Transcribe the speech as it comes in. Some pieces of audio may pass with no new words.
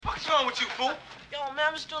with you, fool? Yo, man,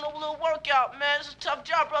 I'm just doing a little workout, man. It's a tough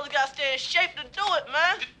job, brother. Gotta stay in shape to do it,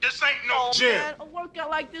 man. This ain't no gym. Man, a workout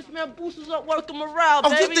like this, man, boosts up working morale, Oh,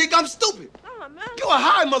 baby. you think I'm stupid? Nah, man. You a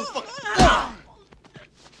high motherfucker.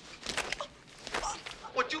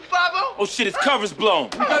 What, you 5-0? Oh shit, his cover's blown.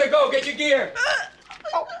 You gotta go, get your gear.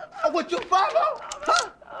 Oh, what, you 5-0? Huh?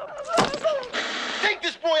 Take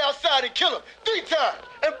this boy outside and kill him 3 times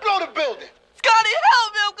and blow the building. Scotty,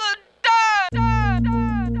 help me, I'm gonna die.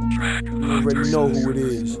 You already know who it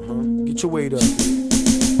is. Get your weight up.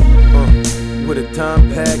 With a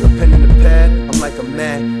time pad, a pen in the pad, I'm like a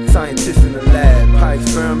mad scientist in the lab. I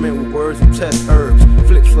experiment with words and test herbs.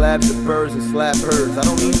 Flip slabs of birds and slap herds. I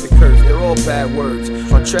don't need to curse, they're all bad words.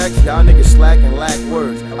 On tracks, y'all niggas slack and lack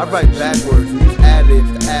words. I write backwards and use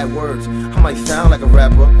ad-libs to add words. I might sound like a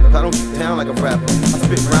rapper, but I don't get down like a rapper. I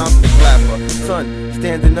spit rounds for the clapper. Son,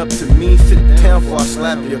 standing up to me, sit down before I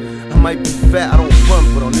slap you. I might be fat, I don't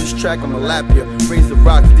run, but on this track I'ma lap ya. Raise the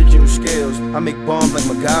rocks, digital scales. I make bombs like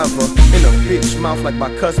MacGyver. In a bitch mouth like my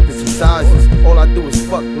cuspids and sizes. All I do is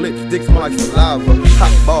fuck lips, dicks more like saliva.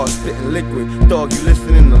 Hot bars, spitting liquid. Dog, you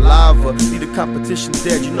listening to lava. Be the competition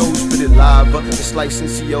dead, you know who spit it lava. It's like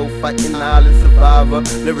Cincio fighting island survivor.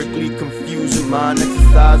 Lyrically confusing, mind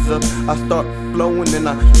exerciser. I start flowing and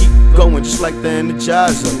I keep going just like the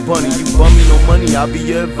Energizer. Bunny, you bum me no money, I'll be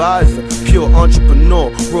your advisor. Pure entrepreneur,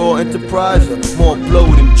 raw enterpriser. More blow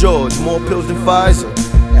than George, more pills than Pfizer.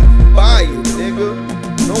 Fire, nigga,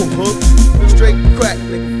 no hooks, straight crack,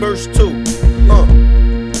 nigga, verse 2.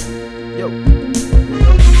 Yo,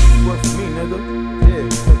 work for me, nigga.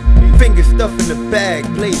 Yeah, finger stuff in the bag,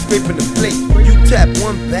 blade scraping the plate. You tap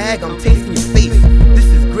one bag, I'm tasting your face. This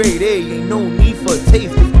is grade A, ain't no need for a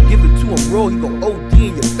taste. If you give it to him raw, he gon' OD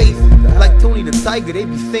in your face. Like Tony the Tiger, they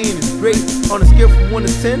be saying it's great. On a scale from 1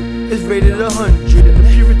 to 10, it's rated 100. And the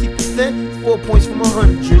purity percent is 4 points from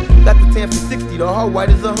 100. Got the tan for 60, the hard white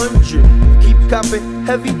is 100. Keep copping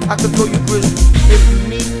heavy, I could throw you grizzle. If you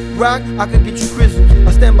need rock, I could get you crystal.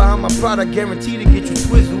 I stand behind my product, guarantee to get you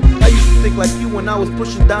twizzle. I used to think like you when I was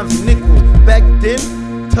pushing dimes and nickels. Back then,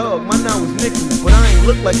 tug, my now was nickels. But I ain't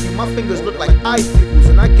look like you, my fingers look like icicles.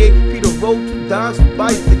 And I gave Peter Road 2 dimes for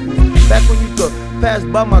bicycles. Back when you could pass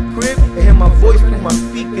by my crib and hear my voice through my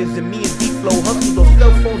speakers. And me and D-Flow hustled on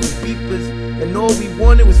cell phones and beepers. And all we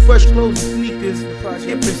wanted was fresh clothes and sneakers.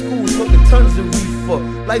 Skipping school, smoking tons of reefer.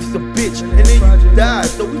 Life's a bitch, and then you die,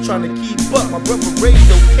 so we tryna keep up. My brother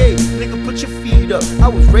raised okay, nigga put your feet up. I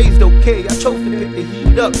was raised okay, I chose to pick the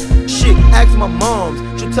heat up. Shit, ask my moms,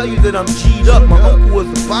 she'll tell you that I'm G'd up. My uncle was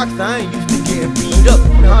a boxer, I ain't used to getting beat up.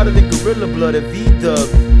 I'm harder than Gorilla Blood at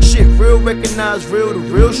V-Dub. Shit, real recognize real, the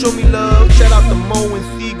real show me love. Shout out to Mo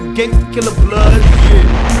and Siegel, gangsta killer blood,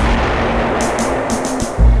 yeah.